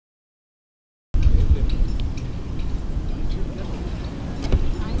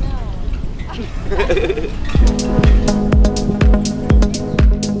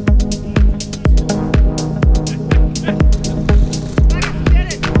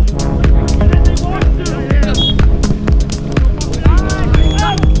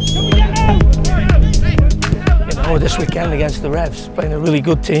This weekend against the Revs, playing a really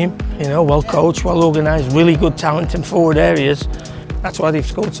good team, you know, well coached, well organised, really good talent in forward areas. That's why they've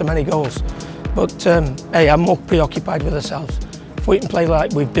scored so many goals. But hey, I'm more preoccupied with ourselves. If we can play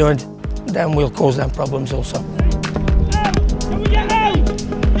like we've done, then we'll cause them problems also.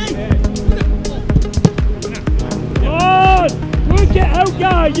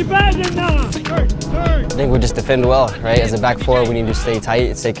 You're better than that. I think we just defend well, right? As a back four, we need to stay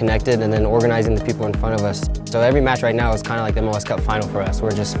tight, stay connected, and then organizing the people in front of us. So every match right now is kind of like the MLS Cup final for us.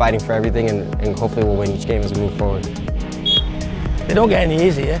 We're just fighting for everything, and hopefully we'll win each game as we move forward. They don't get any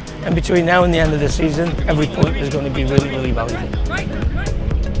easier, and between now and the end of the season, every point is going to be really, really valuable.